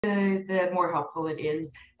the more helpful it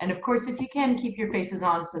is. And of course, if you can, keep your faces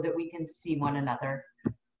on so that we can see one another.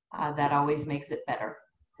 That always makes it better.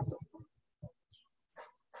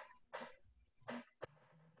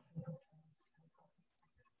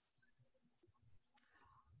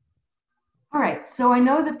 All right, so I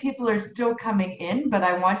know that people are still coming in, but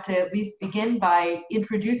I want to at least begin by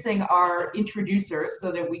introducing our introducer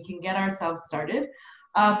so that we can get ourselves started.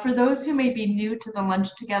 For those who may be new to the Lunch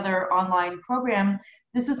Together online program,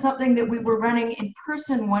 this is something that we were running in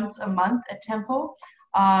person once a month at Temple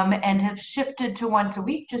and have shifted to once a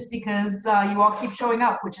week just because you all keep showing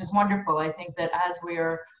up, which is wonderful. I think that as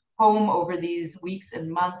we're home over these weeks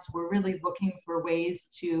and months, we're really looking for ways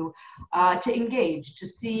to engage, to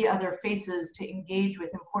see other faces, to engage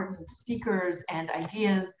with important speakers and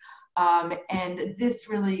ideas. And this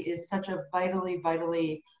really is such a vitally,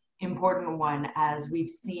 vitally important one, as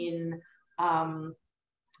we've seen,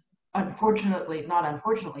 unfortunately, not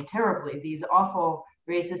unfortunately, terribly, these awful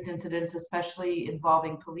racist incidents, especially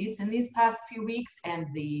involving police in these past few weeks, and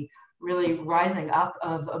the really rising up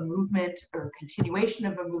of a movement or continuation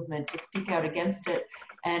of a movement to speak out against it.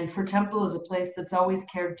 And for Temple is a place that's always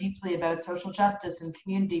cared deeply about social justice and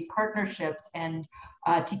community partnerships and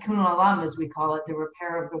tikkun olam, as we call it, the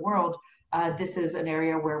repair of the world. This is an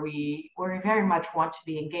area where we very much want to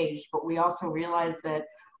be engaged, but we also realize that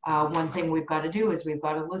one thing we've got to do is we've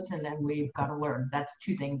got to listen and we've got to learn. That's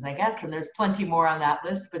two things, I guess, and there's plenty more on that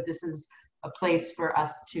list, but this is a place for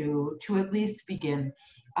us to at least begin.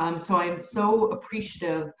 So I'm so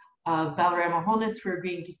appreciative of Balarama Holness for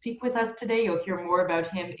agreeing to speak with us today. You'll hear more about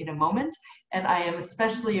him in a moment. And I am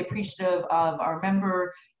especially appreciative of our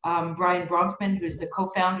member, Brian Bronfman, who's the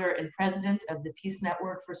co-founder and president of the Peace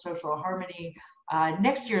Network for Social Harmony,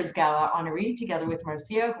 next year's gala honoree, together with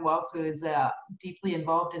Marcia, who also is deeply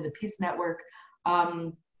involved in the Peace Network,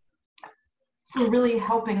 for really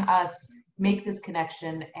helping us make this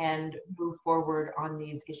connection and move forward on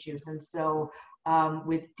these issues. And so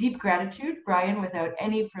with deep gratitude, Brian, without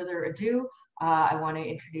any further ado, I want to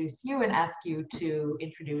introduce you and ask you to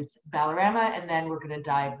introduce Balarama, and then we're going to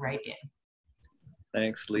dive right in.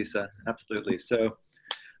 Thanks, Lisa. Absolutely. So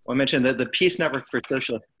I mentioned that the Peace Network for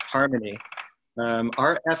Social Harmony,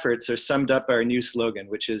 our efforts are summed up by our new slogan,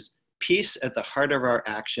 which is peace at the heart of our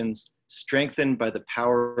actions, strengthened by the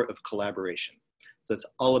power of collaboration. So it's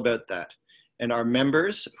all about that. And our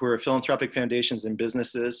members, who are philanthropic foundations and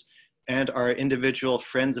businesses, and our individual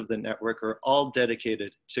friends of the network are all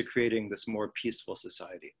dedicated to creating this more peaceful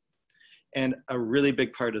society. And a really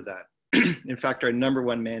big part of that, in fact, our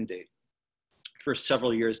 #1 mandate for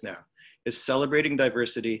several years now, is celebrating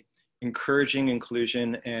diversity, encouraging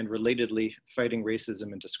inclusion, and relatedly fighting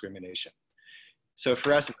racism and discrimination. So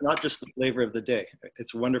for us, it's not just the flavor of the day.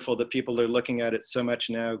 It's wonderful that people are looking at it so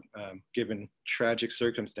much now, given tragic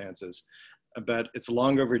circumstances, but it's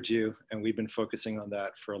long overdue, and we've been focusing on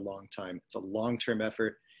that for a long time. It's a long-term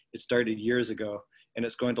effort. It started years ago, and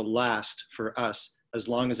it's going to last for us as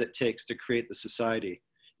long as it takes to create the society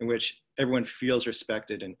in which everyone feels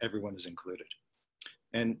respected and everyone is included.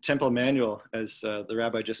 And Temple Emanu-El, as the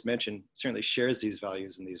rabbi just mentioned, certainly shares these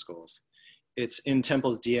values and these goals. It's in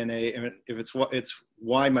Temple's DNA, and it's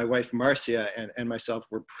why my wife Marcia and myself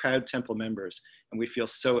were proud Temple members, and we feel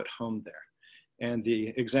so at home there. And the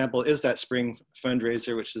example is that spring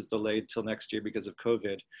fundraiser, which is delayed till next year because of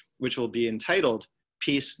COVID, which will be entitled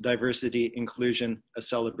Peace, Diversity, Inclusion, a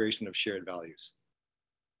Celebration of Shared Values.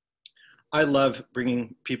 I love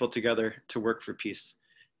bringing people together to work for peace.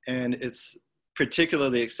 And it's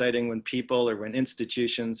particularly exciting when people or when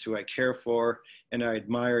institutions who I care for and I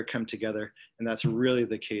admire come together. And that's really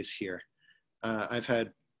the case here. I've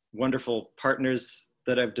had wonderful partners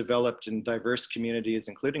that I've developed in diverse communities,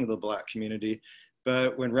 including the Black community.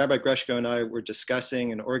 But when Rabbi Grushko and I were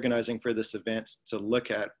discussing and organizing for this event to look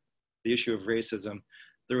at the issue of racism,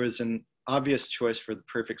 there was an obvious choice for the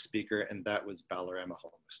perfect speaker, and that was Balarama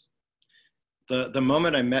Holness. The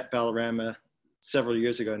moment I met Balarama several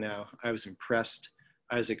years ago now, I was impressed,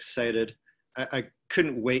 I was excited. I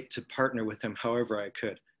couldn't wait to partner with him however I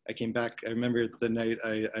could. I came back, I remember the night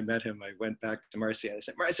I met him, I went back to Marcia and I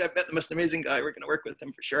said, Marcia, I've met the most amazing guy, we're gonna work with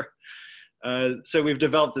him for sure. So we've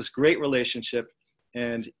developed this great relationship,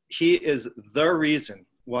 and he is the reason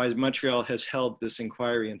why Montreal has held this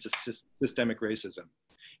inquiry into systemic racism.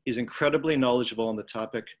 He's incredibly knowledgeable on the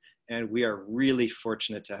topic, and we are really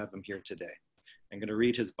fortunate to have him here today. I'm gonna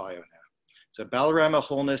read his bio now. So Balarama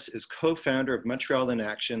Holness is co-founder of Montreal in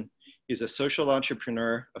Action. He's a social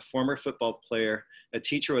entrepreneur, a former football player, a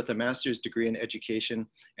teacher with a master's degree in education,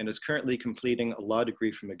 and is currently completing a law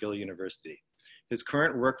degree from McGill University. His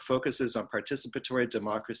current work focuses on participatory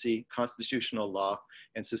democracy, constitutional law,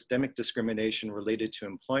 and systemic discrimination related to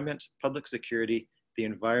employment, public security, the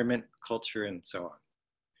environment, culture, and so on.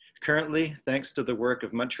 Currently, thanks to the work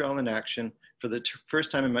of Montreal in Action, for the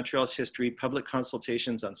first time in Montreal's history, public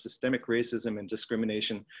consultations on systemic racism and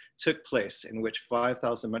discrimination took place, in which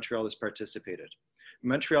 5,000 Montrealers participated.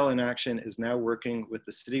 Montreal in Action is now working with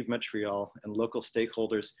the City of Montreal and local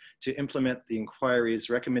stakeholders to implement the inquiry's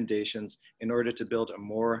recommendations in order to build a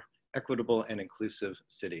more equitable and inclusive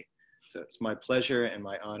city. So it's my pleasure and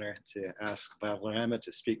my honor to ask Valderrama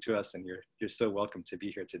to speak to us, and you're so welcome to be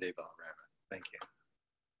here today, Valderrama. Thank you.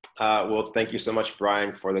 Well, thank you so much,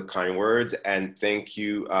 Brian, for the kind words, and thank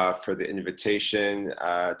you for the invitation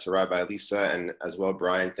to Rabbi Lisa, and as well,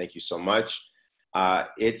 Brian, thank you so much.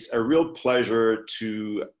 It's a real pleasure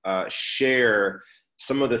to share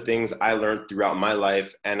some of the things I learned throughout my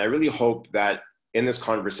life, and I really hope that in this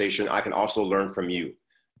conversation, I can also learn from you.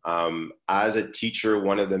 As a teacher,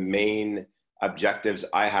 one of the main objectives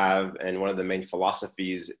I have and one of the main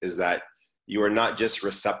philosophies is that you are not just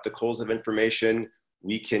receptacles of information.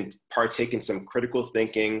 We can partake in some critical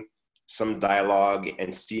thinking, some dialogue,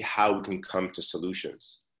 and see how we can come to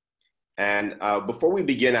solutions. And before we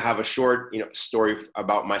begin, I have a short story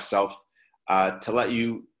about myself to let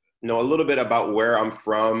you know a little bit about where I'm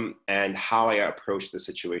from and how I approached the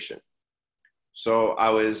situation. So I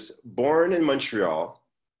was born in Montreal.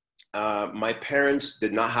 My parents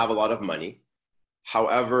did not have a lot of money.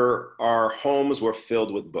 However, our homes were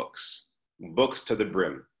filled with books to the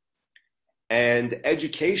brim. And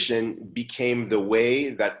education became the way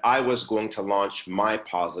that I was going to launch my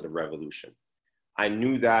positive revolution. I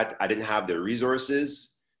knew that I didn't have the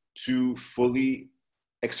resources to fully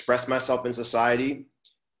express myself in society.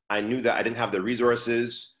 I knew that I didn't have the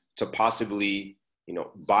resources to possibly,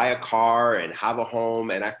 buy a car and have a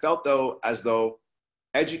home. And I felt as though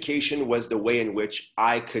education was the way in which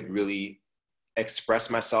I could really express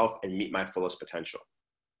myself and meet my fullest potential.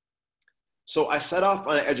 So I set off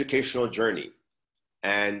on an educational journey.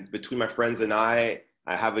 And between my friends and I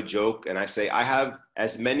have a joke and I say, I have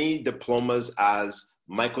as many diplomas as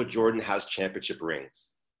Michael Jordan has championship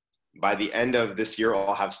rings. By the end of this year,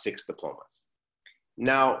 I'll have 6 diplomas.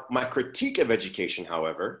 Now, my critique of education,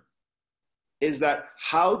 however, is that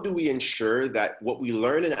how do we ensure that what we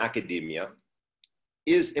learn in academia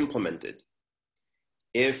is implemented?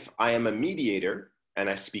 If I am a mediator and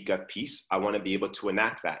I speak of peace, I want to be able to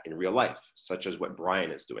enact that in real life, such as what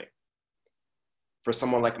Brian is doing. For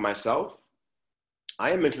someone like myself,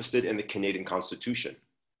 I am interested in the Canadian Constitution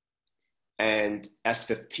and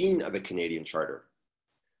S15 of the Canadian Charter.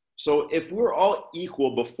 So if we're all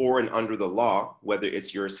equal before and under the law, whether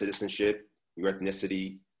it's your citizenship, your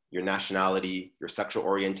ethnicity, your nationality, your sexual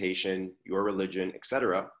orientation, your religion,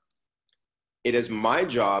 etc., it is my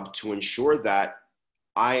job to ensure that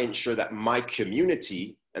my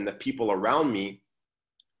community and the people around me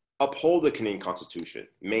uphold the Canadian Constitution,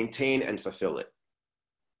 maintain and fulfill it.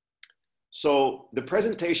 So the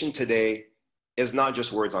presentation today is not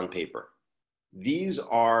just words on paper. These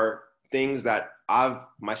are things that I've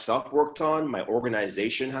myself worked on, my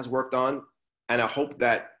organization has worked on, and I hope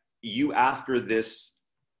that you after this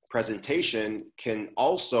presentation can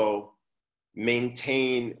also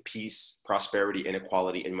maintain peace, prosperity, and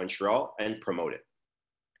equality in Montreal and promote it.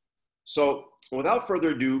 So without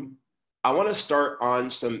further ado, I want to start on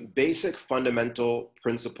some basic fundamental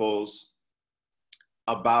principles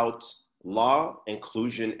about law,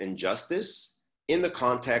 inclusion, and justice in the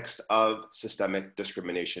context of systemic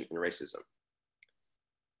discrimination and racism.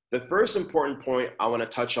 The first important point I want to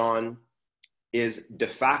touch on is de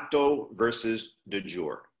facto versus de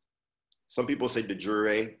jure. Some people say de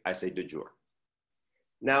jure, I say de jure.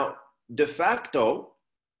 Now, de facto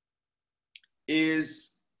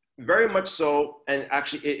is very much so, and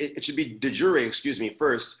actually it should be de jure,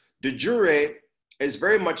 first. De jure is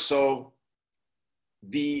very much so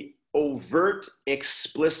the overt,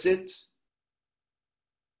 explicit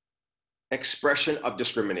expression of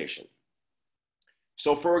discrimination.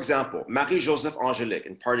 So for example, Marie-Joseph Angélique,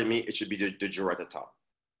 and pardon me, it should be de jure at the top.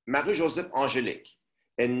 Marie-Joseph Angélique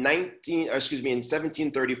in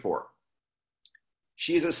 1734,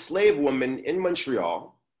 she is a slave woman in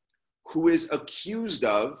Montreal who is accused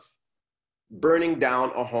of burning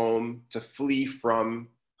down a home to flee from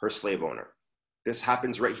her slave owner. This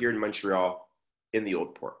happens right here in Montreal in the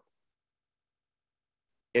Old Port.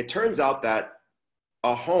 It turns out that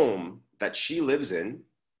a home that she lives in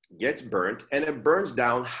gets burnt, and it burns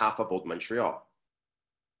down half of Old Montreal.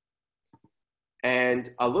 And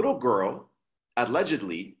a little girl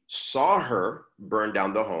allegedly saw her burn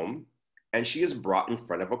down the home, and she is brought in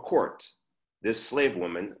front of a court. this slave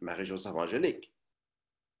woman, Marie-Joseph Angélique.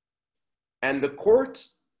 And the court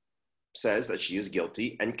says that she is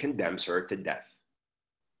guilty and condemns her to death.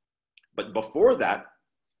 But before that,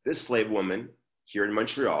 this slave woman here in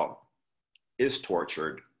Montreal is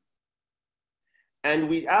tortured. And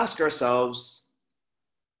we ask ourselves,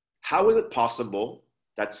 how is it possible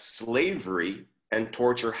that slavery and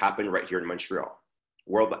torture happen right here in Montreal?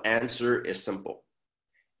 Well, the answer is simple,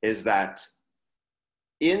 is that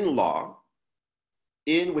in law,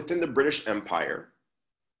 within the British Empire,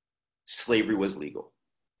 slavery was legal.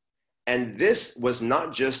 And this was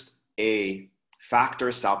not just a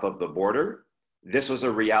factor south of the border. This was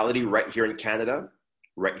a reality right here in Canada,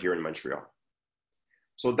 right here in Montreal.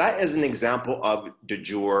 So that is an example of de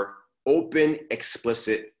jure, open,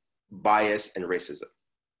 explicit bias and racism.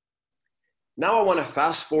 Now I want to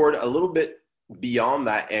fast forward a little bit beyond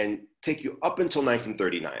that and take you up until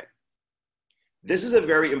 1939. This is a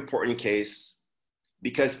very important case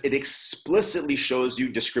because it explicitly shows you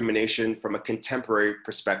discrimination from a contemporary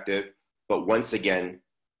perspective, but once again,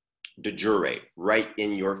 de jure, right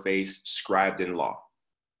in your face, scribed in law.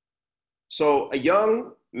 So a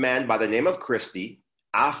young man by the name of Christie,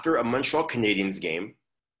 after a Montreal Canadiens game,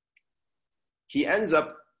 he ends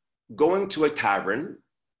up going to a tavern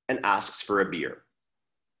and asks for a beer.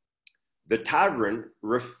 The tavern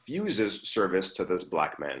refuses service to this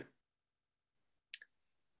Black man.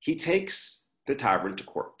 He takes the tavern to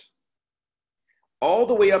court, all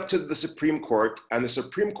the way up to the Supreme Court, and the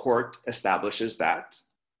Supreme Court establishes that,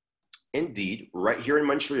 indeed, right here in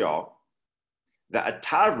Montreal, that a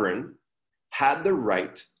tavern had the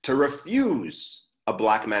right to refuse a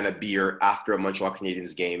Black man a beer after a Montreal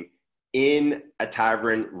Canadiens game in a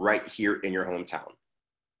tavern right here in your hometown.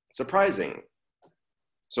 Surprising.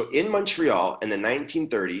 So in Montreal in the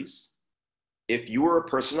 1930s, if you were a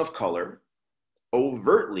person of color,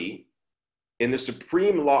 overtly, in the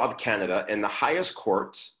supreme law of Canada, in the highest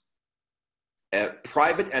court, a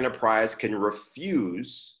private enterprise can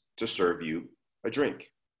refuse to serve you a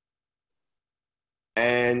drink.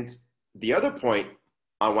 And the other point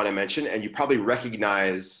I want to mention, and you probably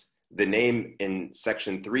recognize the name in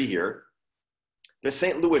section 3 here, the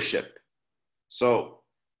St. Louis ship. So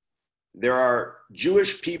there are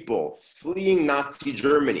Jewish people fleeing Nazi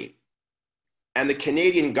Germany, and the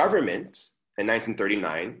Canadian government in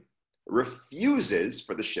 1939 refuses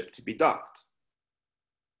for the ship to be docked.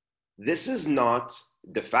 This is not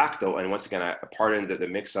de facto, and once again, I pardon the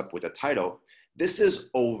mix-up with the title, this is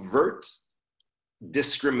overt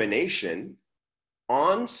discrimination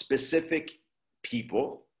on specific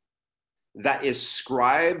people that is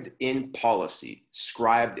scribed in policy,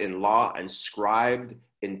 scribed in law, and scribed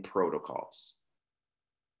in protocols.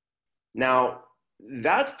 Now,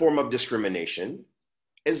 that form of discrimination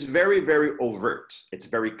is very, very overt. It's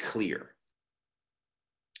very clear.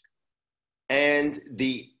 And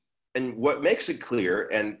what makes it clear,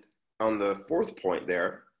 and on the 4th point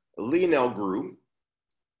there, Lionel Groulx,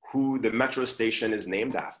 who the metro station is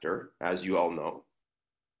named after, as you all know,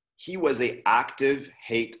 he was an active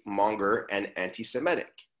hate monger and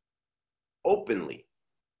anti-Semitic, openly.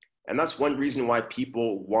 And that's one reason why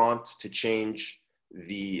people want to change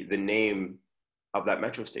the name of that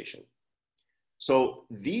metro station. So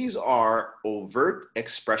these are overt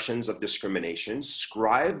expressions of discrimination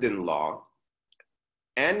scribed in law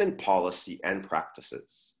and in policy and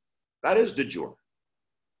practices. That is de jure.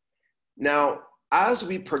 Now, as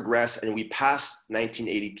we progress and we pass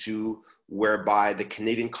 1982, whereby the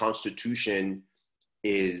Canadian Constitution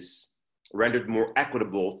is rendered more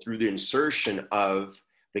equitable through the insertion of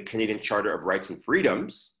the Canadian Charter of Rights and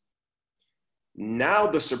Freedoms, now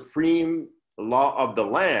the supreme law of the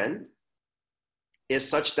land is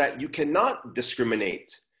such that you cannot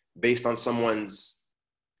discriminate based on someone's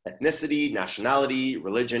ethnicity, nationality,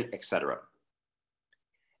 religion, etc.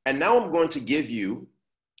 And now I'm going to give you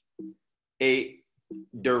a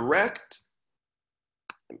direct,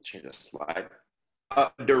 let me change the slide, a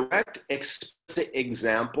direct explicit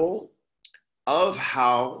example of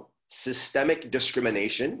how systemic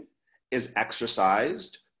discrimination is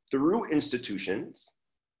exercised through institutions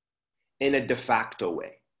in a de facto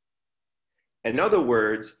way. In other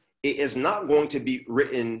words, it is not going to be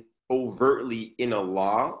written overtly in a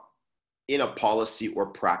law, in a policy or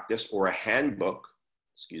practice or a handbook,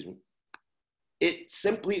 excuse me. It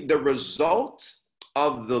simply, the result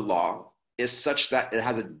of the law is such that it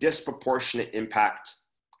has a disproportionate impact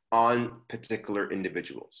on particular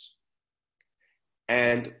individuals.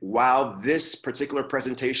 And while this particular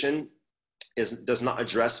presentation does not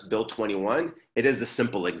address Bill 21, it is the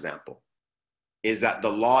simple example, is that the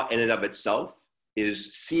law in and of itself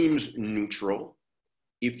seems neutral,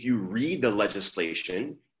 if you read the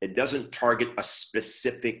legislation, it doesn't target a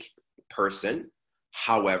specific person.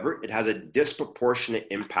 However, it has a disproportionate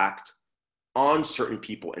impact on certain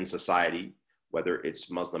people in society, whether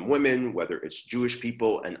it's Muslim women, whether it's Jewish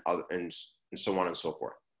people, and so on and so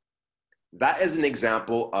forth. That is an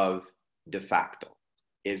example of de facto.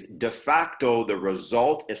 Is de facto, the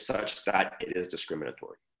result is such that it is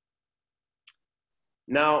discriminatory.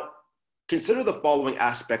 Now, consider the following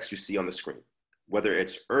aspects you see on the screen, whether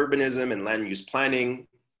it's urbanism and land use planning,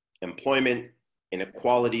 employment,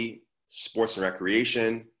 inequality, sports and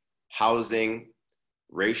recreation, housing,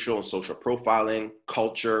 racial and social profiling,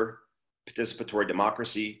 culture, participatory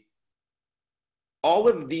democracy. All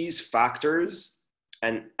of these factors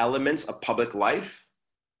and elements of public life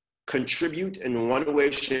contribute in one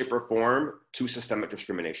way, shape, or form to systemic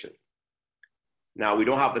discrimination. Now, we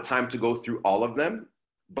don't have the time to go through all of them,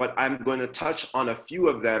 but I'm going to touch on a few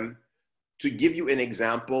of them to give you an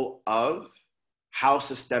example of how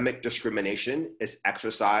systemic discrimination is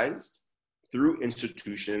exercised through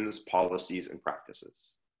institutions, policies, and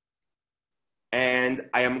practices. And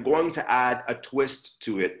I am going to add a twist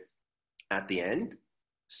to it at the end.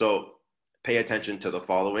 So pay attention to the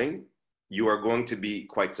following. You are going to be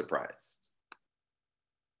quite surprised.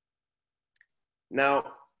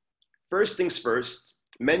 Now, first things first,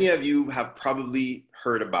 many of you have probably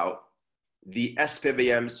heard about the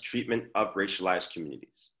SPVM's treatment of racialized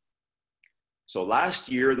communities. So last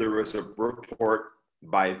year, there was a report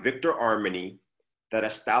by Victor Armani that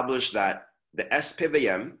established that the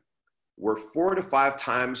SPVM were 4 to 5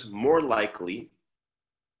 times more likely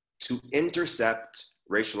to intercept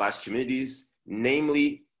racialized communities,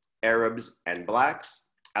 namely Arabs and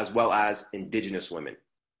Blacks, as well as Indigenous women.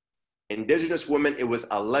 Indigenous women, it was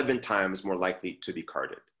 11 times more likely to be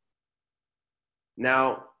carded.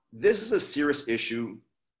 Now, this is a serious issue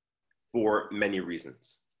for many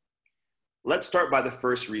reasons. Let's start by the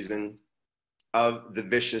first reason of the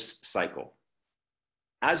vicious cycle.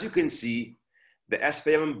 As you can see, the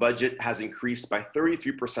SPVM budget has increased by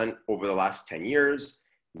 33% over the last 10 years.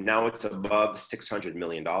 Now it's above $600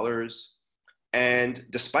 million. And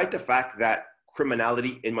despite the fact that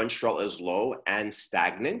criminality in Montreal is low and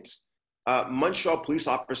stagnant, Montreal police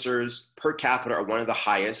officers per capita are one of the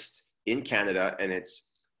highest in Canada, and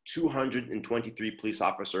it's 223 police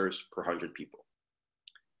officers per 100 people.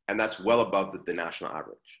 And that's well above the national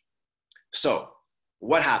average. So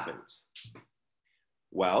what happens?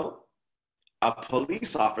 Well, a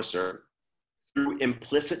police officer, through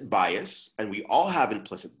implicit bias, and we all have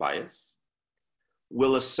implicit bias,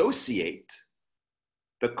 will associate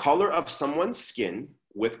the color of someone's skin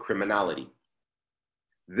with criminality.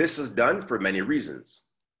 This is done for many reasons,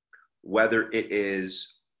 whether it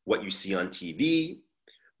is what you see on TV,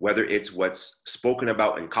 whether it's what's spoken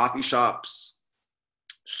about in coffee shops,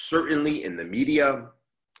 certainly in the media,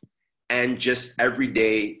 and just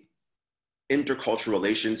everyday intercultural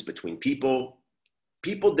relations between people.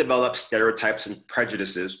 People develop stereotypes and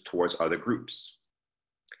prejudices towards other groups.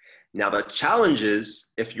 Now, the challenge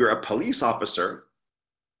is if you're a police officer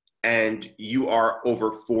and you are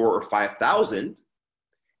over 4,000 or 5,000,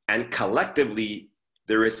 and collectively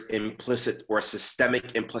there is implicit or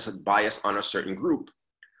systemic implicit bias on a certain group,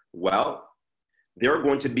 well, there are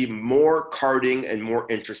going to be more carding and more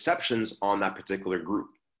interceptions on that particular group.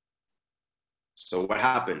 So what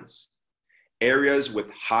happens? Areas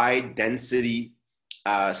with high density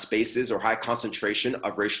spaces or high concentration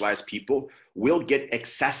of racialized people will get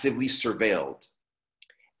excessively surveilled.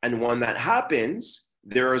 And when that happens,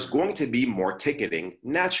 there is going to be more ticketing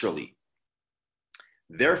naturally.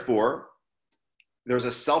 Therefore, there's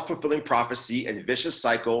a self-fulfilling prophecy and vicious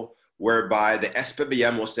cycle whereby the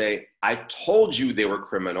SPVM will say, I told you they were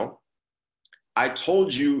criminal. I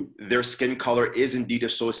told you their skin color is indeed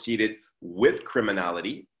associated with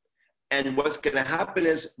criminality. And what's going to happen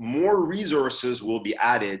is more resources will be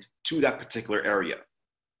added to that particular area.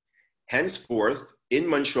 Henceforth, in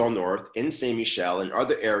Montreal North, in Saint Michel, and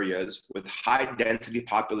other areas with high density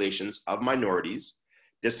populations of minorities,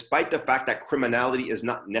 despite the fact that criminality is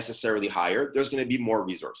not necessarily higher, there's going to be more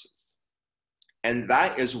resources. And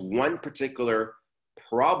that is one particular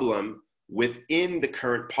problem within the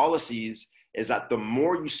current policies, is that the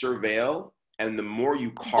more you surveil and the more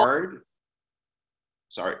you card,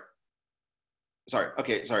 I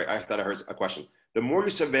thought I heard a question. The more you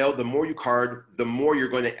surveil, the more you card, the more you're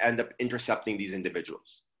going to end up intercepting these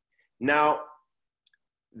individuals. Now,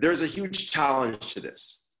 there's a huge challenge to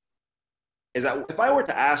this, is that if I were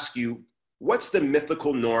to ask you, what's the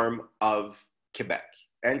mythical norm of Quebec?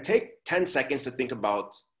 And take 10 seconds to think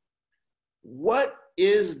about what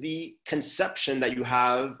is the conception that you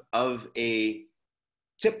have of a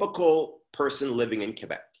typical person living in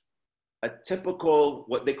Quebec, a typical,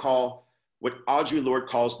 what Audre Lorde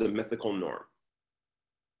calls the mythical norm.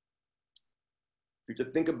 If you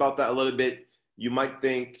to think about that a little bit, you might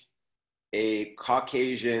think a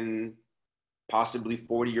Caucasian, possibly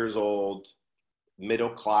 40 years old,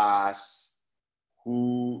 middle class,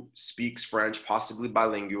 who speaks French, possibly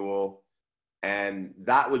bilingual, and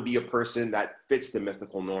that would be a person that fits the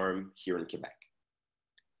mythical norm here in Quebec.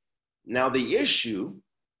 Now, the issue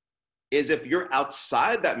is if you're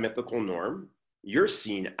outside that mythical norm, you're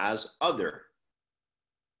seen as other.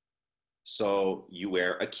 So you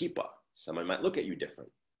wear a kippah. Someone might look at you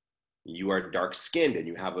different. You are dark-skinned and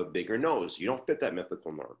you have a bigger nose. You don't fit that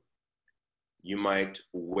mythical norm. You might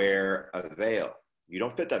wear a veil. You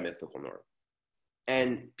don't fit that mythical norm.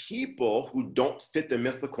 And people who don't fit the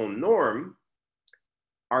mythical norm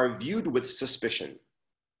are viewed with suspicion,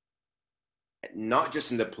 not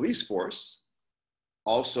just in the police force,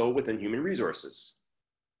 also within human resources,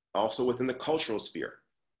 also within the cultural sphere,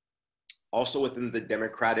 also within the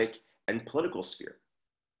democratic and political sphere.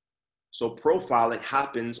 So profiling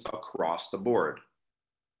happens across the board.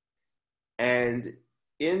 And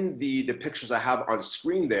in the pictures I have on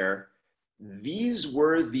screen there, these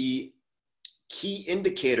were the key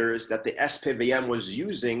indicators that the SPVM was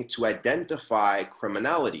using to identify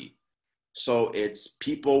criminality. So it's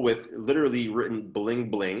people with literally written bling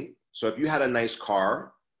bling. So if you had a nice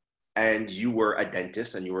car and you were a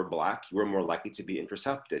dentist and you were Black, you were more likely to be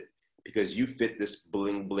intercepted because you fit this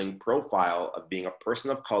bling bling profile of being a person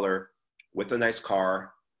of color with a nice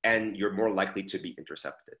car, and you're more likely to be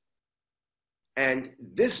intercepted. And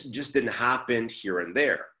this just didn't happen here and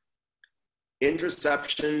there.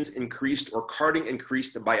 Interceptions increased, or carding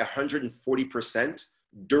increased by 140%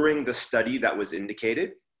 during the study that was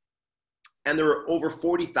indicated. And there were over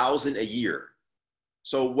 40,000 a year.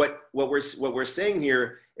 So what we're saying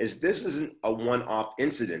here is this isn't a one-off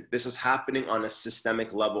incident. This is happening on a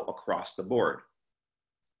systemic level across the board.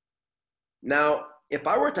 Now, if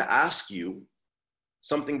I were to ask you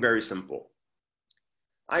something very simple,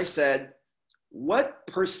 I said, what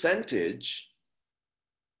percentage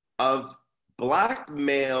of Black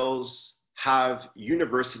males have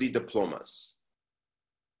university diplomas?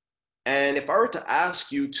 And if I were to ask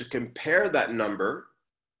you to compare that number,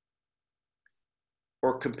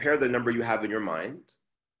 or compare the number you have in your mind,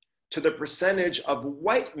 to the percentage of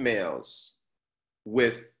white males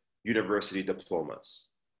with university diplomas,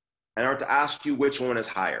 and I were to ask you which one is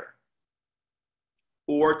higher,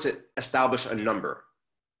 or to establish a number,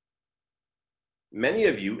 many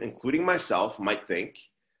of you, including myself, might think,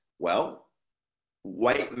 well,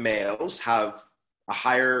 white males have a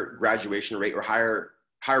higher graduation rate or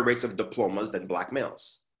higher rates of diplomas than Black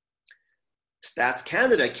males. Stats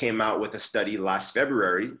Canada came out with a study last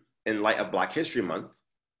February in light of Black History Month,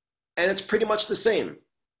 and it's pretty much the same.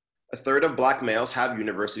 A third of Black males have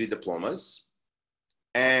university diplomas,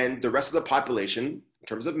 and the rest of the population, in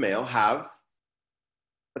terms of male, have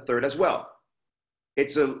a third as well.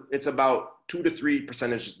 It's about 2 to 3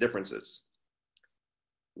 percentage differences,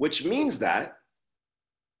 which means that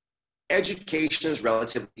education is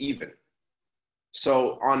relatively even.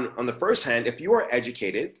 So on the first hand, if you are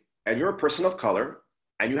educated and you're a person of color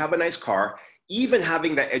and you have a nice car, even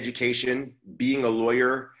having that education, being a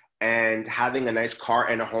lawyer and having a nice car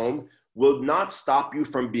and a home will not stop you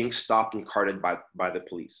from being stopped and carded by the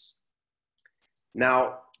police.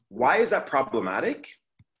 Now, why is that problematic?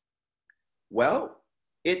 Well,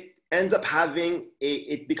 it ends up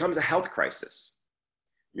it becomes a health crisis.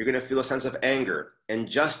 You're gonna feel a sense of anger,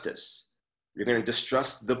 injustice. You're gonna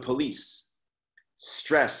distrust the police,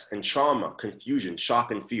 stress and trauma, confusion,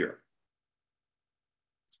 shock and fear.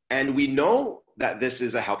 And we know that this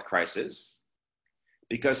is a health crisis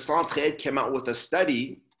because Centraide came out with a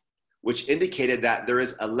study which indicated that there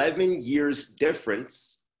is 11 years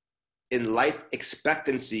difference in life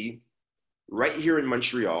expectancy right here in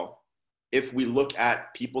Montreal if we look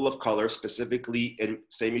at people of color, specifically in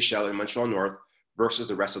Saint-Michel and Montreal North, versus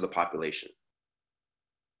the rest of the population.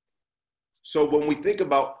 So when we think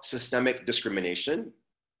about systemic discrimination,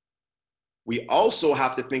 we also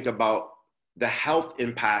have to think about the health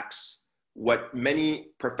impacts, what many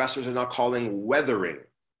professors are now calling weathering.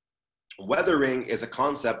 Weathering is a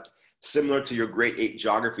concept similar to your grade 8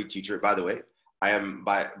 geography teacher. By the way, I am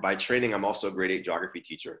by training, I'm also a grade 8 geography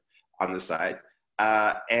teacher on the side.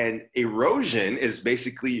 And erosion is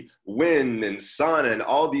basically wind and sun and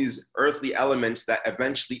all these earthly elements that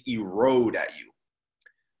eventually erode at you.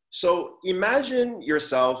 So imagine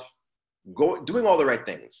yourself doing all the right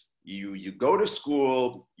things. You go to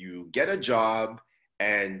school, you get a job,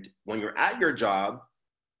 and when you're at your job,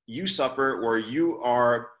 you suffer or you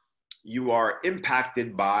are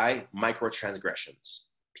impacted by microtransgressions.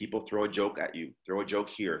 People throw a joke at you, throw a joke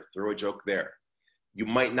here, throw a joke there. You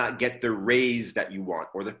might not get the raise that you want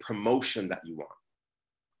or the promotion that you want.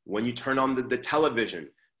 When you turn on the television,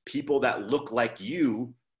 people that look like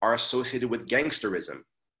you are associated with gangsterism.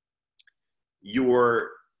 Your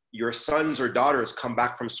sons or daughters come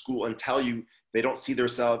back from school and tell you they don't see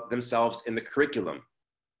themselves in the curriculum,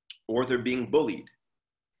 or they're being bullied.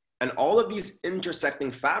 And all of these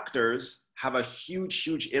intersecting factors have a huge,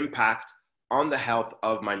 huge impact on the health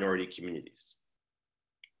of minority communities.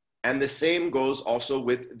 And the same goes also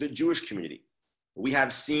with the Jewish community. We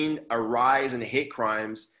have seen a rise in hate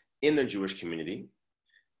crimes in the Jewish community.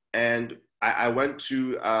 And I went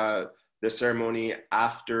to the ceremony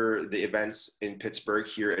after the events in Pittsburgh,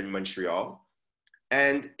 here in Montreal,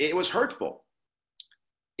 and it was hurtful.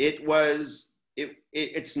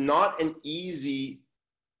 It's not an easy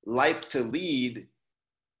life to lead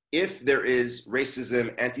if there is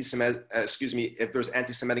racism, if there's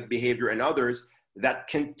anti-Semitic behavior and others that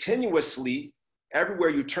continuously, everywhere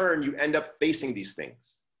you turn, you end up facing these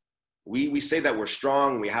things. We say that we're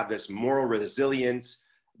strong, we have this moral resilience,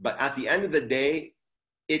 but at the end of the day,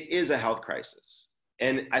 it is a health crisis.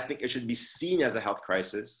 And I think it should be seen as a health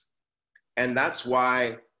crisis. And that's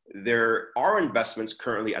why there are investments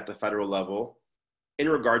currently at the federal level in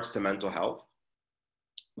regards to mental health,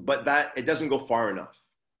 but that it doesn't go far enough.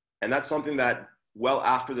 And that's something that well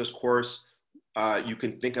after this course, you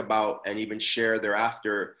can think about and even share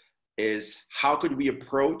thereafter, is how could we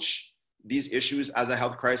approach these issues as a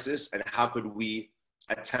health crisis, and how could we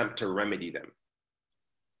attempt to remedy them?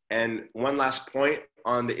 And one last point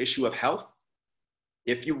on the issue of health,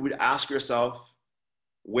 if you would ask yourself,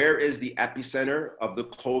 where is the epicenter of the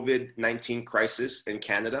COVID-19 crisis in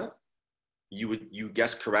Canada? You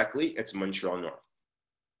guessed correctly, it's Montreal North.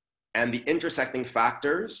 And the intersecting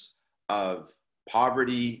factors of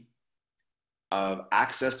poverty, of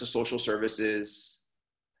access to social services,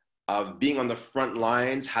 of being on the front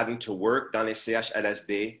lines, having to work dans les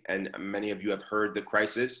CHLSD, and many of you have heard the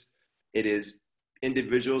crisis. It is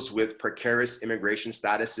individuals with precarious immigration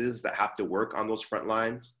statuses that have to work on those front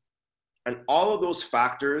lines. And all of those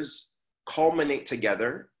factors culminate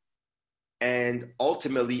together, and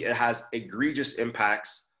ultimately it has egregious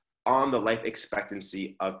impacts on the life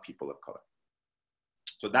expectancy of people of color.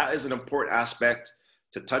 So that is an important aspect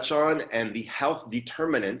to touch on, and the health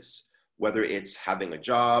determinants, whether it's having a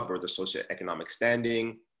job or the socioeconomic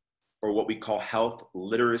standing, or what we call health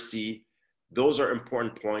literacy, those are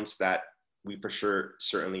important points that we for sure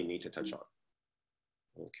certainly need to touch on.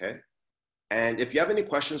 Okay. And if you have any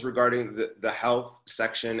questions regarding the health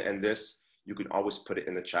section and this, you can always put it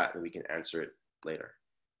in the chat and we can answer it later.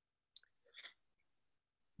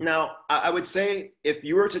 Now, I would say if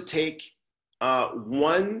you were to take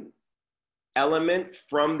one element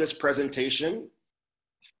from this presentation,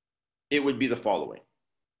 it would be the following.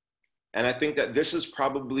 And I think that this is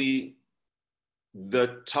probably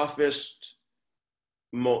the toughest,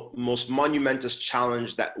 most monumentous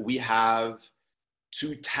challenge that we have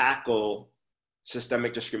to tackle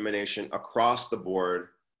systemic discrimination across the board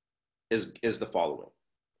is the following.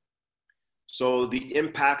 So the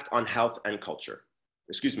impact on health and culture,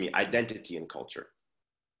 identity and culture.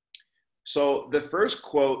 So the first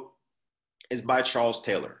quote is by Charles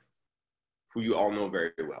Taylor, who you all know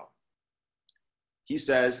very well. He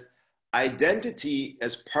says, identity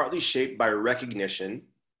is partly shaped by recognition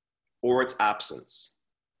or its absence,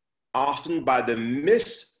 often by the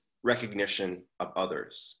misrecognition of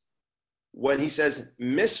others. When he says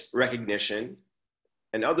misrecognition,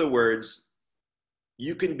 in other words,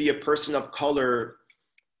 you can be a person of color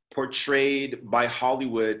portrayed by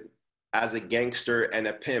Hollywood as a gangster and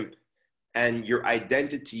a pimp, and your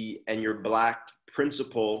identity and your Black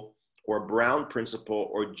principle or brown principle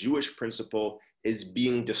or Jewish principle is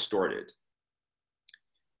being distorted.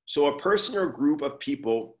 So a person or group of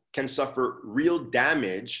people can suffer real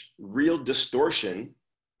damage, real distortion,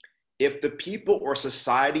 if the people or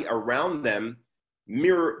society around them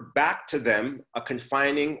mirror back to them a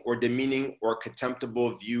confining or demeaning or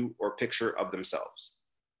contemptible view or picture of themselves.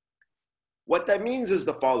 What that means is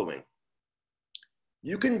the following.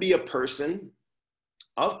 You can be a person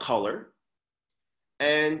of color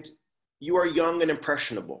and you are young and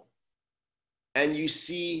impressionable, and you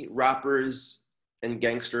see rappers and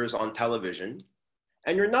gangsters on television,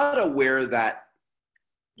 and you're not aware that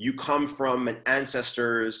you come from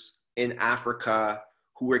ancestors in Africa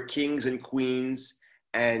who were kings and queens,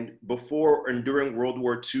 and before and during World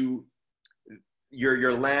War II,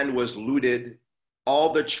 your land was looted.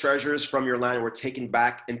 All the treasures from your land were taken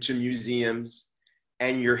back into museums,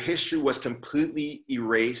 and your history was completely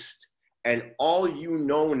erased, and all you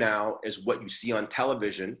know now is what you see on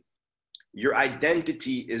television, your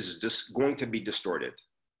identity is just going to be distorted.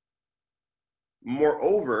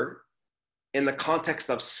 Moreover, in the context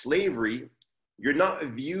of slavery, you're not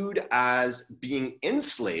viewed as being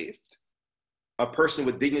enslaved, a person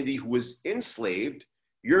with dignity who was enslaved.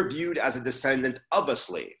 You're viewed as a descendant of a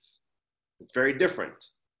slave. It's very different.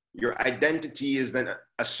 Your identity is then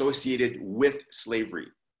associated with slavery,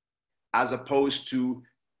 as opposed to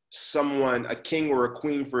someone, a king or a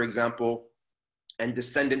queen, for example, and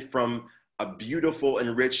descendant from a beautiful,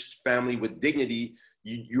 enriched family with dignity.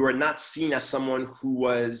 You are not seen as someone who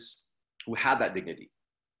had that dignity.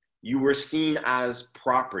 You were seen as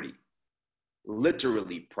property,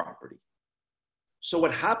 literally property. So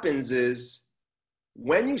what happens is,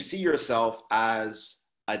 when you see yourself as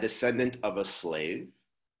a descendant of a slave,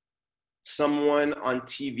 someone on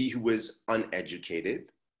TV who is uneducated,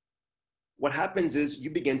 what happens is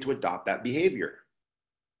you begin to adopt that behavior.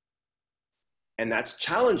 And that's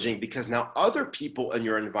challenging because now other people in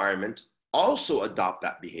your environment also adopt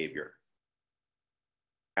that behavior.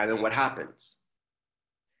 And then what happens?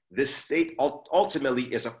 This state ultimately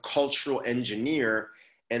is a cultural engineer,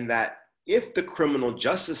 in that if the criminal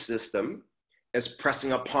justice system is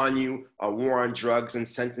pressing upon you a war on drugs and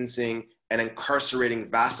sentencing and incarcerating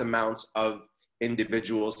vast amounts of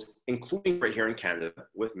individuals, including right here in Canada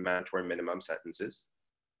with mandatory minimum sentences,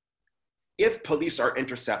 if police are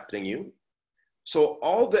intercepting you, so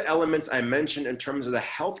all the elements I mentioned in terms of the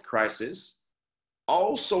health crisis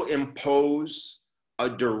also impose a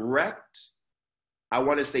direct, I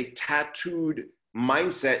want to say tattooed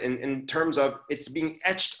mindset in terms of it's being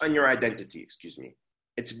etched on your identity, excuse me.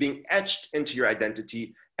 It's being etched into your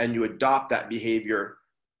identity, and you adopt that behavior.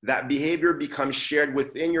 That behavior becomes shared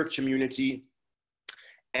within your community,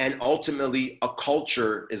 and ultimately a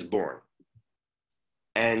culture is born.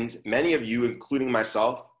 And many of you, including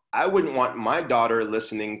myself, I wouldn't want my daughter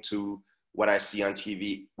listening to what I see on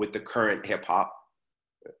TV with the current hip hop.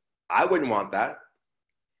 I wouldn't want that.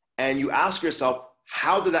 And you ask yourself,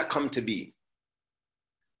 how did that come to be?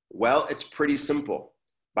 Well, it's pretty simple.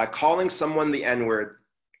 By calling someone the N-word,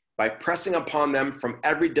 by pressing upon them from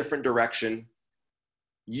every different direction,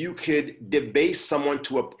 you could debase someone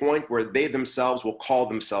to a point where they themselves will call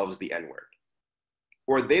themselves the N-word,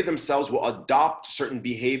 or they themselves will adopt certain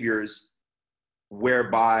behaviors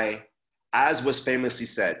whereby, as was famously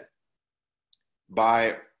said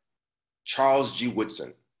by Charles G.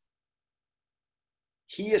 Woodson,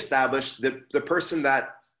 he established, the person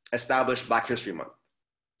that established Black History Month.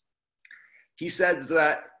 He says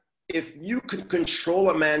that if you can control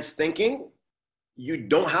a man's thinking, you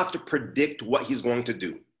don't have to predict what he's going to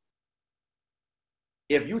do.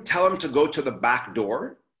 If you tell him to go to the back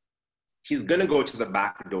door, he's gonna go to the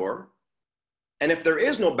back door. And if there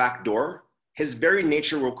is no back door, his very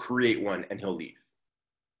nature will create one and he'll leave.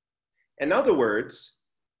 In other words,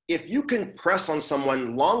 if you can press on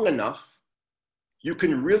someone long enough, you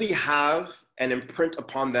can really have and imprint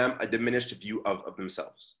upon them a diminished view of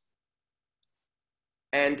themselves.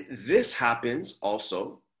 And this happens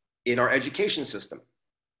also in our education system,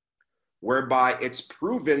 whereby it's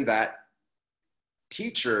proven that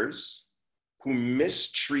teachers who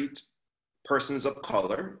mistreat persons of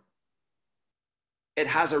color, it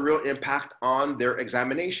has a real impact on their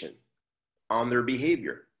examination, on their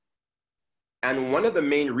behavior. And one of the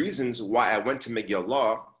main reasons why I went to McGill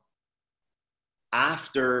Law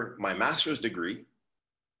after my master's degree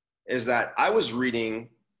is that I was reading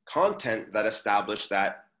content that established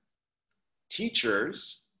that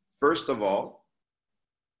teachers, first of all,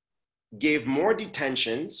 gave more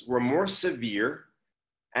detentions, were more severe,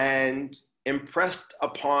 and impressed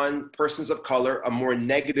upon persons of color a more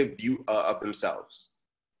negative view of themselves.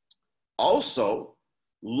 Also,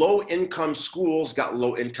 low-income schools got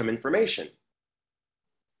low-income information.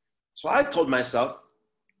 So I told myself,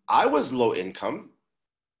 I was low income,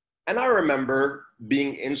 and I remember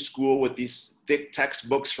being in school with these thick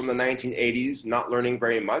textbooks from the 1980s, not learning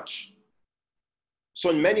very much. So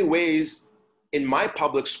in many ways, in my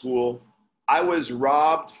public school, I was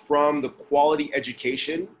robbed from the quality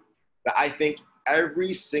education that I think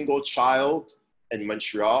every single child in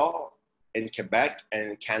Montreal, in Quebec,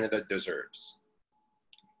 and in Canada deserves.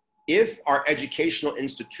 If our educational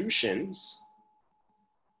institutions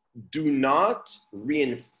do not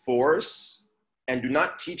reinforce and do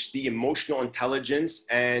not teach the emotional intelligence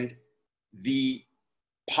and the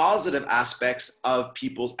positive aspects of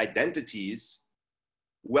people's identities,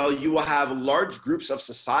 well, you will have large groups of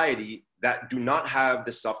society that do not have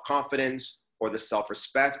the self-confidence or the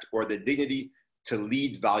self-respect or the dignity to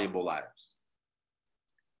lead valuable lives.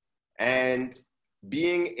 And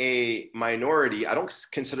being a minority, I don't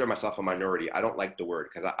consider myself a minority. I don't like the word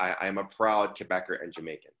because I am a proud Quebecer and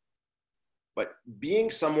Jamaican. But being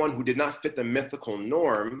someone who did not fit the mythical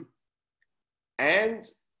norm and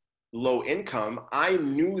low income, I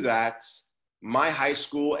knew that my high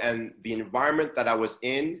school and the environment that I was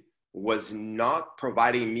in was not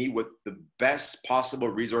providing me with the best possible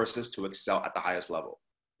resources to excel at the highest level.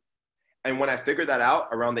 And when I figured that out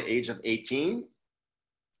around the age of 18,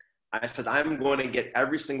 I said, I'm going to get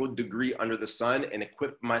every single degree under the sun and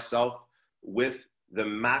equip myself with the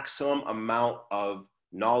maximum amount of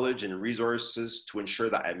knowledge and resources to ensure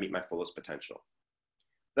that I meet my fullest potential.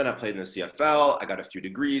 Then I played in the CFL, I got a few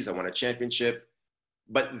degrees, I won a championship,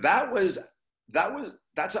 but that's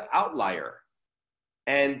an outlier.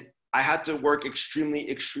 And I had to work extremely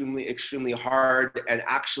hard. And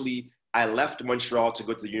actually, I left Montreal to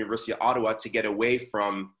go to the University of Ottawa to get away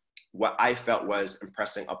from what I felt was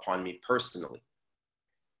impressing upon me personally.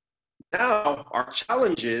 Now, our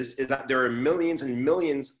challenge is that there are millions and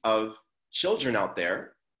millions of children out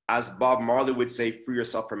there, as Bob Marley would say, free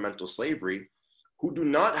yourself from mental slavery, who do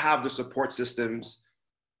not have the support systems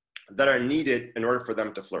that are needed in order for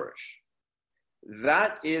them to flourish.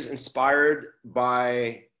 That is inspired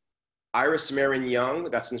by Iris Marion Young,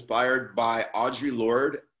 that's inspired by Audre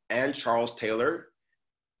Lorde and Charles Taylor.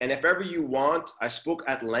 And if ever you want, I spoke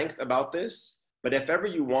at length about this, but if ever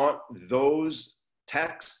you want those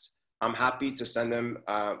texts, I'm happy to send them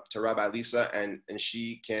to Rabbi Lisa, and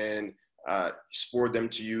she can forward them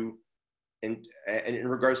to you in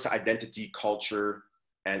regards to identity, culture,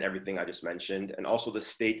 and everything I just mentioned, and also the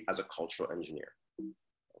state as a cultural engineer. Okay.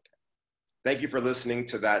 Thank you for listening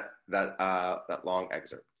to that long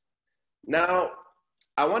excerpt. Now,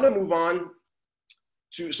 I want to move on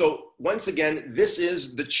to, so once again, this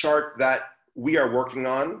is the chart that we are working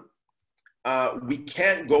on. We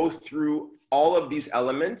can't go through all of these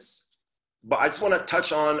elements, but I just want to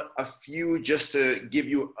touch on a few just to give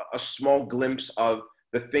you a small glimpse of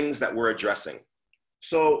the things that we're addressing.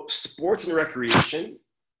 So sports and recreation,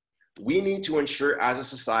 we need to ensure as a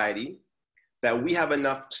society that we have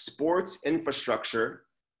enough sports infrastructure,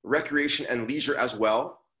 recreation and leisure as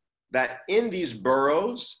well, that in these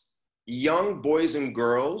boroughs, young boys and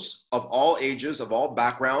girls of all ages, of all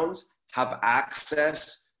backgrounds, have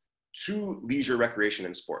access to leisure, recreation,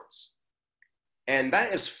 and sports. And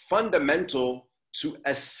that is fundamental to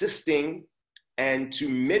assisting and to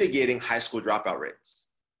mitigating high school dropout rates.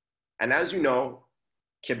 And as you know,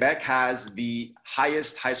 Quebec has the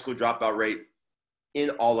highest high school dropout rate in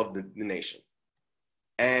all of the nation.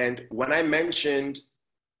 And when I mentioned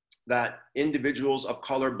that individuals of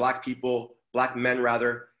color, Black people, Black men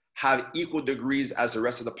rather, have equal degrees as the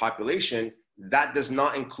rest of the population, that does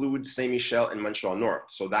not include Saint Michel and Montreal North.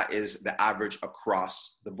 So that is the average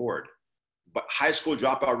across the board. But high school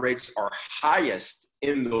dropout rates are highest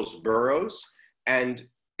in those boroughs. And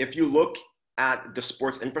if you look at the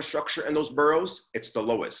sports infrastructure in those boroughs, it's the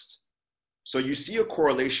lowest. So you see a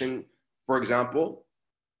correlation, for example,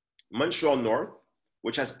 Montreal North,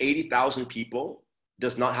 which has 80,000 people,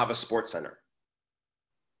 does not have a sports center.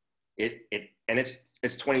 And it's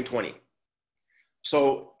 2020.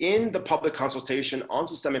 So in the public consultation on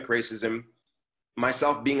systemic racism,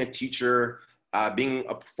 myself being a teacher, being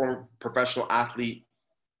a former professional athlete,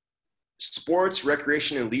 sports,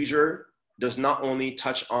 recreation, and leisure does not only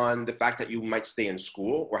touch on the fact that you might stay in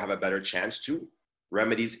school or have a better chance to,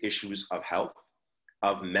 remedies issues of health,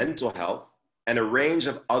 of mental health, and a range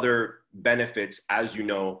of other benefits, as you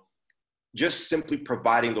know, just simply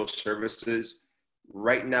providing those services.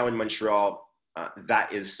 Right now in Montreal,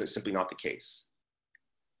 that is simply not the case.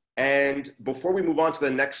 And before we move on to the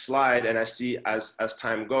next slide, and I see as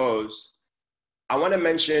time goes, I want to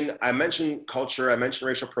mention, I mentioned culture, I mentioned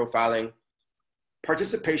racial profiling,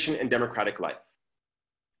 participation in democratic life.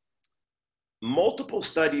 Multiple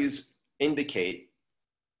studies indicate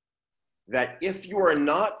that if you are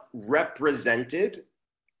not represented,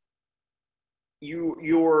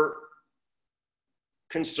 your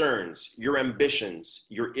concerns, your ambitions,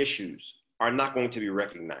 your issues are not going to be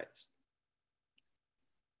recognized.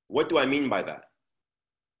 What do I mean by that?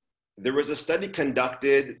 There was a study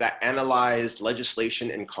conducted that analyzed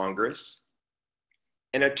legislation in Congress,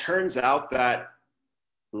 and it turns out that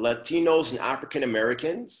Latinos and African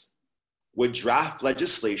Americans would draft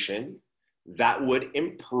legislation that would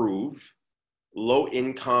improve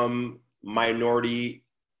low-income minority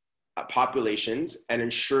populations and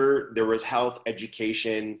ensure there was health,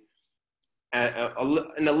 education, and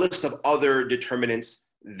a list of other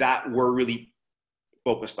determinants that were really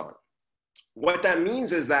focused on. What that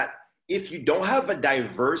means is that if you don't have a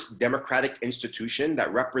diverse democratic institution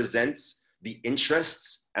that represents the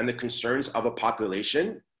interests and the concerns of a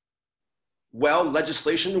population, well,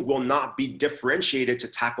 legislation will not be differentiated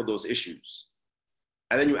to tackle those issues.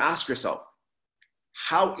 And then you ask yourself,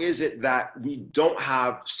 how is it that we don't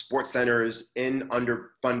have sports centers in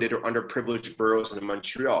underfunded or underprivileged boroughs in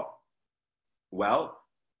Montreal? Well,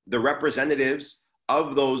 the representatives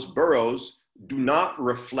of those boroughs do not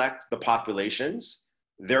reflect the populations.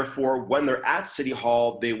 Therefore, when they're at City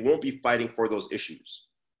Hall, they won't be fighting for those issues,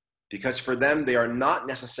 because for them, they are not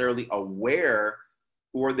necessarily aware,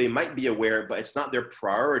 or they might be aware, but it's not their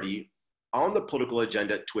priority on the political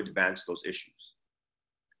agenda to advance those issues.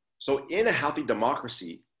 So in a healthy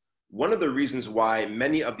democracy, one of the reasons why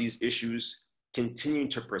many of these issues continue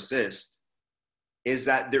to persist is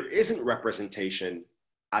that there isn't representation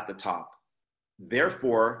at the top.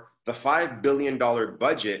 Therefore, the $5 billion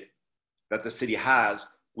budget that the city has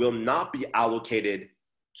will not be allocated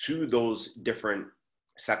to those different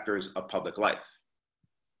sectors of public life.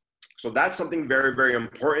 So that's something very, very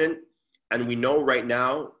important. And we know right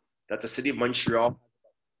now that the city of Montreal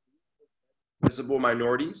has visible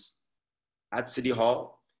minorities at City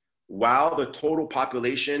Hall, while the total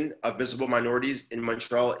population of visible minorities in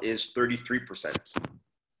Montreal is 33%.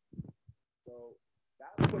 So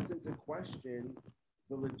that puts into question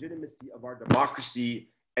the legitimacy of our democracy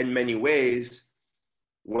in many ways,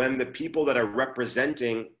 when the people that are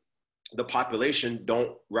representing the population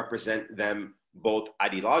don't represent them both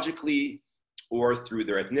ideologically or through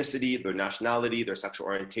their ethnicity, their nationality, their sexual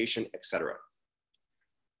orientation, etc.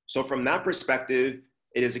 So from that perspective,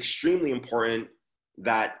 it is extremely important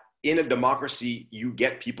that in a democracy, you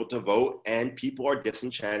get people to vote, and people are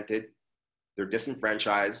disenchanted, they're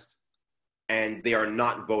disenfranchised, and they are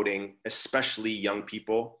not voting, especially young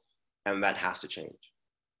people, and that has to change.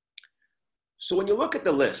 So when you look at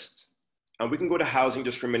the list, and we can go to housing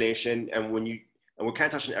discrimination, and we're kind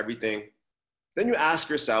of touching everything, then you ask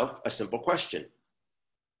yourself a simple question.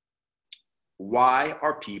 Why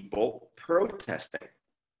are people protesting?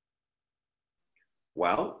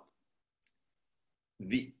 Well,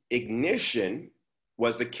 the ignition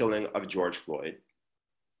was the killing of George Floyd.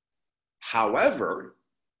 However,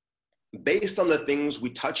 based on the things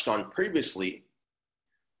we touched on previously,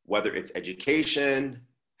 whether it's education,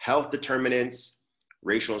 health determinants,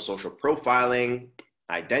 racial and social profiling,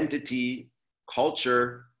 identity,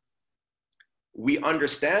 culture, we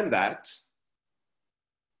understand that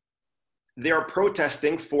they are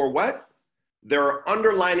protesting for what? There are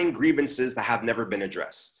underlying grievances that have never been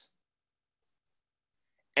addressed.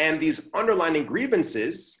 And these underlying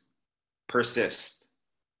grievances persist,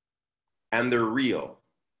 and they're real.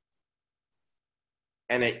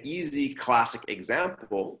 And an easy classic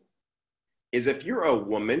example is if you're a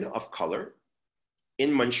woman of color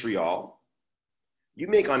in Montreal, you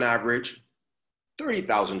make on average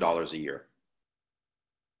 $30,000 a year.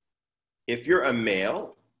 If you're a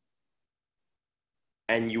male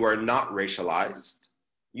and you are not racialized,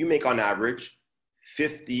 you make on average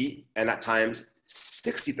 $50,000 and at times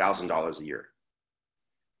 $60,000 a year.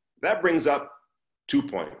 That brings up 2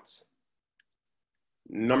 points.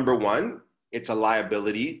 Number one, it's a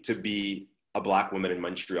liability to be a Black woman in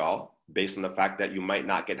Montreal based on the fact that you might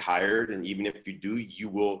not get hired, and even if you do, you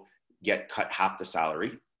will get cut half the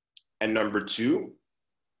salary. And number two,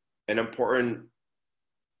 an important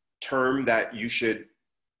term that you should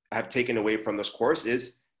have taken away from this course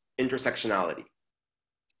is intersectionality.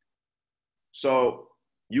 So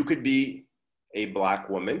you could be a Black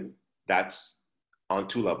woman that's on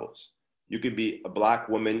 2 levels. You could be a Black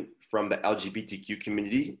woman from the LGBTQ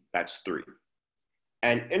community, that's 3.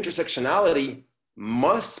 And intersectionality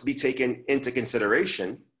must be taken into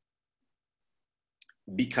consideration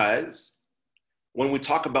because when we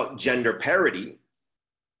talk about gender parity,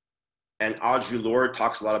 and Audre Lorde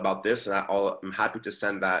talks a lot about this, and I'm happy to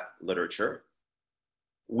send that literature,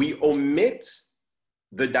 we omit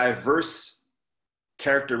the diverse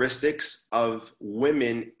characteristics of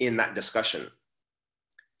women in that discussion.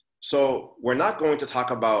 So we're not going to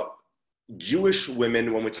talk about Jewish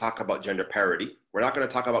women when we talk about gender parity. We're not going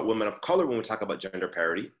to talk about women of color when we talk about gender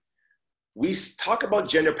parity. We talk about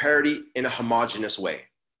gender parity in a homogeneous way.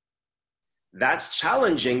 That's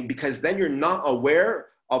challenging because then you're not aware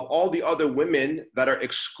of all the other women that are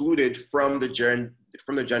excluded from the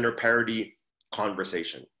gender parity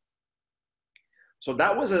conversation. So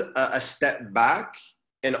that was a step back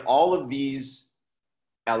in all of these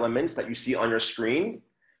elements that you see on your screen.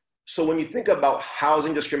 So when you think about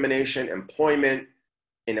housing discrimination, employment,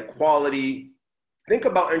 inequality, think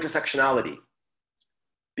about intersectionality.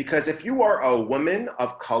 Because if you are a woman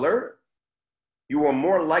of color, you are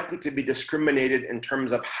more likely to be discriminated in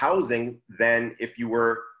terms of housing than if you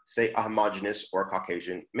were, say, a homogenous or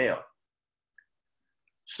Caucasian male.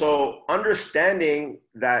 So understanding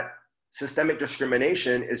that systemic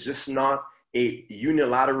discrimination is just not a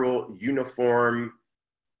unilateral, uniform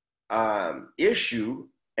issue,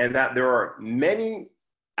 and that there are many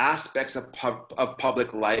aspects of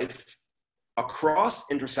public life across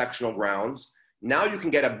intersectional grounds, now you can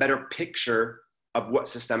get a better picture of what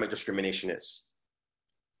systemic discrimination is.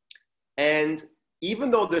 And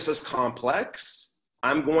even though this is complex,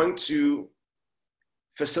 I'm going to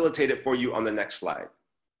facilitate it for you on the next slide.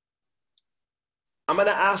 I'm going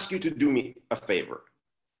to ask you to do me a favor.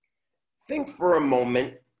 Think for a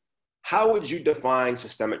moment, how would you define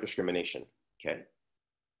systemic discrimination? Okay.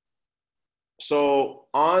 So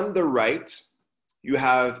on the right, you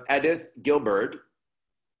have Edith Gilbert,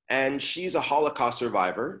 and she's a Holocaust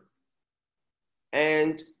survivor.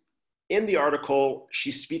 And in the article,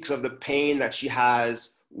 she speaks of the pain that she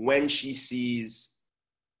has when she sees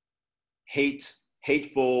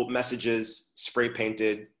hateful messages spray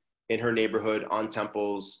painted in her neighborhood, on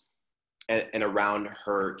temples, and around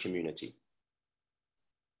her community.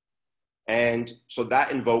 And so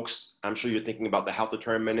that invokes, I'm sure you're thinking about the health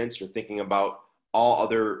determinants, you're thinking about all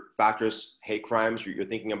other factors, hate crimes, you're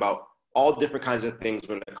thinking about all different kinds of things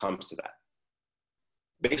when it comes to that,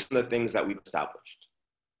 based on the things that we've established.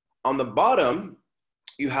 On the bottom,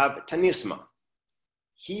 you have Tanisma.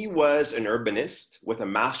 He was an urbanist with a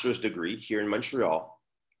master's degree here in Montreal.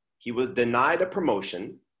 He was denied a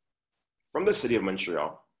promotion from the city of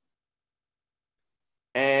Montreal.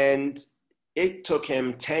 And it took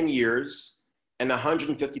him 10 years and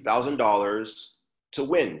 $150,000 to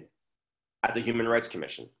win at the Human Rights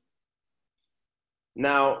Commission.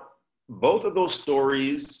 Now, both of those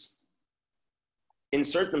stories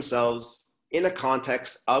insert themselves in a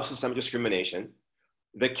context of systemic discrimination.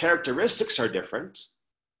 The characteristics are different,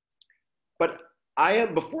 but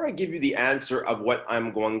before I give you the answer of how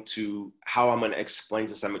I'm going to explain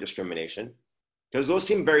systemic discrimination, because those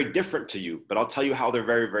seem very different to you, but I'll tell you how they're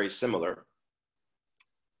very, very similar.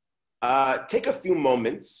 Take a few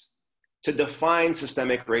moments to define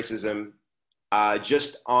systemic racism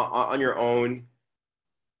just on your own.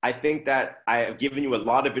 I think that I have given you a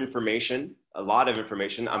lot of information.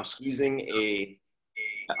 I'm squeezing a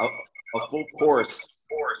full course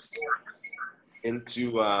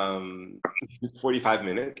into 45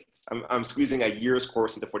 minutes. I'm squeezing a year's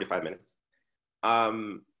course into 45 minutes.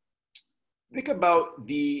 Think about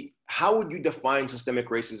how would you define systemic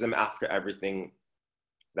racism after everything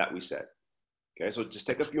that we said? Okay, so just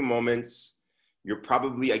take a few moments.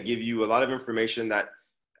 I give you a lot of information that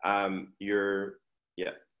you're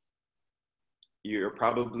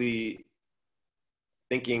probably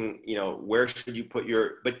thinking, where should you put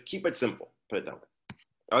but keep it simple, put it that way.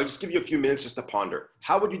 I'll just give you a few minutes just to ponder.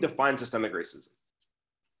 How would you define systemic racism?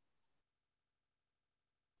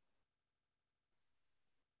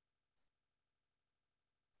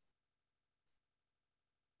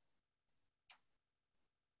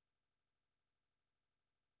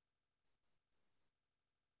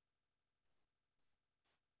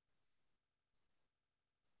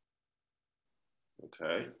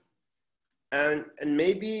 Okay. And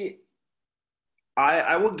maybe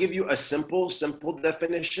I will give you a simple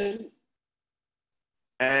definition.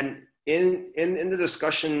 And in the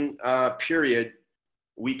discussion period,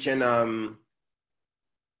 we can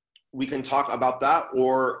talk about that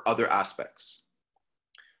or other aspects.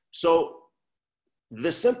 So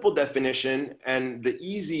the simple definition and the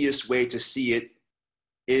easiest way to see it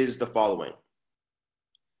is the following.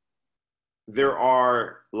 There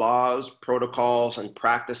are laws, protocols, and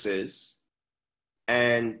practices,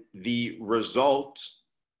 and the result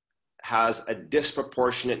has a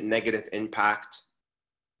disproportionate negative impact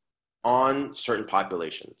on certain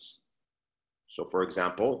populations. So for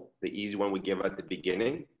example, the easy one we give at the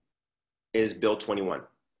beginning is Bill 21.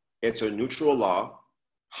 It's a neutral law.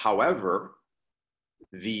 However,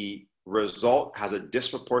 the result has a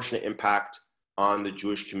disproportionate impact on the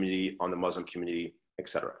Jewish community, on the Muslim community,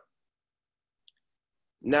 etc.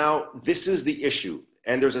 Now, this is the issue,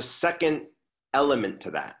 and there's a second element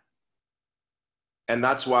to that. And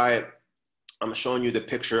that's why I'm showing you the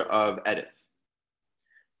picture of Edith.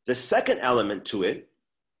 The second element to it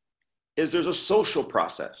is there's a social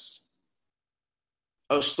process.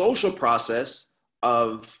 A social process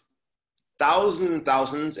of thousands and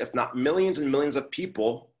thousands, if not millions and millions of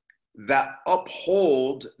people that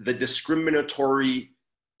uphold the discriminatory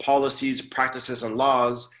policies, practices, and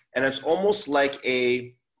laws. And it's almost like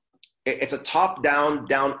it's a top-down,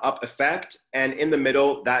 down-up effect. And in the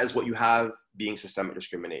middle, that is what you have being systemic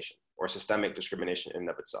discrimination or systemic discrimination in and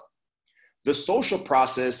of itself. The social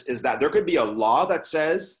process is that there could be a law that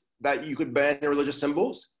says that you could ban religious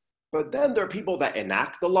symbols, but then there are people that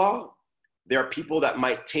enact the law. There are people that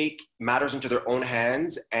might take matters into their own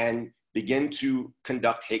hands and begin to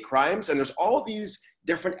conduct hate crimes. And there's all these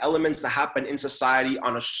different elements that happen in society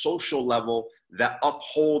on a social level that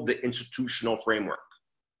uphold the institutional framework.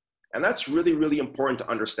 And that's really, really important to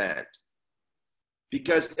understand.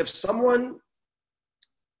 Because if someone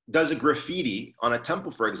does a graffiti on a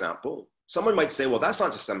temple, for example, someone might say, well, that's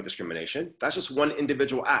not systemic discrimination. That's just one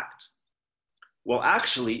individual act. Well,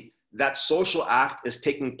 actually, that social act is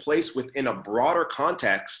taking place within a broader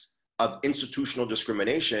context of institutional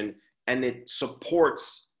discrimination, and it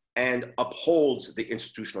supports and upholds the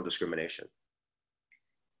institutional discrimination.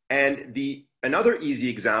 And another easy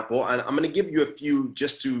example, and I'm going to give you a few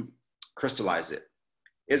just to crystallize it,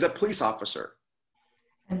 is a police officer.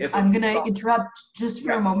 And I'm going to interrupt just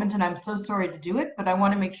for a moment, and I'm so sorry to do it, but I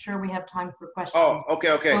want to make sure we have time for questions. Oh,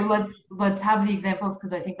 okay. So let's have the examples,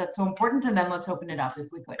 because I think that's so important, and then let's open it up if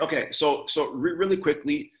we could. Okay, so really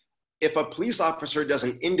quickly, if a police officer does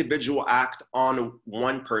an individual act on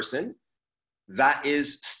one person, that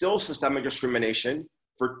is still systemic discrimination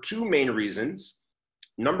for two main reasons.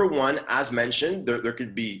 Number one, as mentioned, there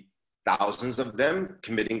could be thousands of them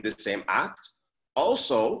committing the same act.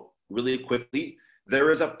 Also, really quickly,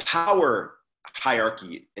 there is a power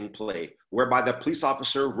hierarchy in play, whereby the police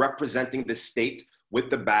officer representing the state with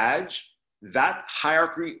the badge, that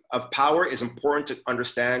hierarchy of power is important to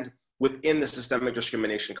understand within the systemic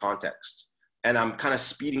discrimination context. And I'm kind of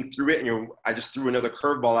speeding through it, and I just threw another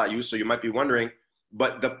curveball at you, so you might be wondering,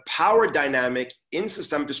 but the power dynamic in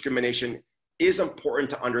systemic discrimination is important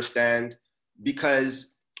to understand,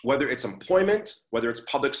 because whether it's employment, whether it's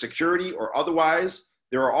public security or otherwise,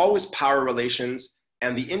 there are always power relations,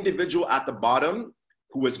 and the individual at the bottom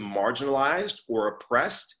who is marginalized or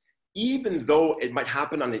oppressed, even though it might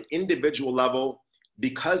happen on an individual level,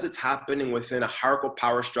 because it's happening within a hierarchical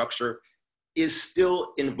power structure, is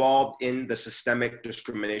still involved in the systemic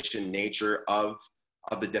discrimination nature of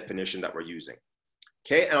the definition that we're using.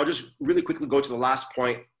 Okay, and I'll just really quickly go to the last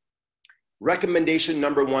point. Recommendation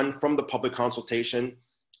number one from the public consultation.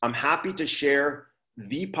 I'm happy to share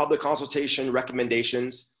the public consultation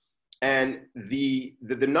recommendations, and the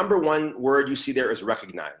number one word you see there is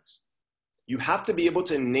recognize. You have to be able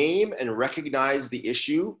to name and recognize the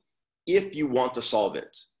issue if you want to solve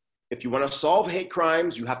it. If you want to solve hate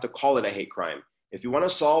crimes, you have to call it a hate crime. If you want to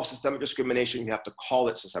solve systemic discrimination, you have to call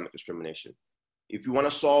it systemic discrimination. If you want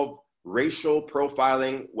to solve racial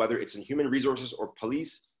profiling, whether it's in human resources or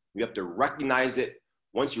police, you have to recognize it.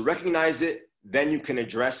 Once you recognize it, then you can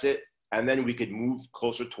address it, and then we could move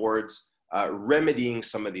closer towards remedying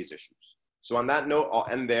some of these issues. So on that note, I'll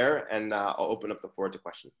end there, and I'll open up the floor to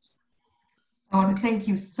questions. I want to thank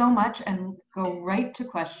you so much and go right to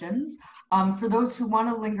questions. For those who want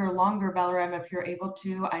to linger longer, Balaram, if you're able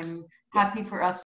to, I'm happy for us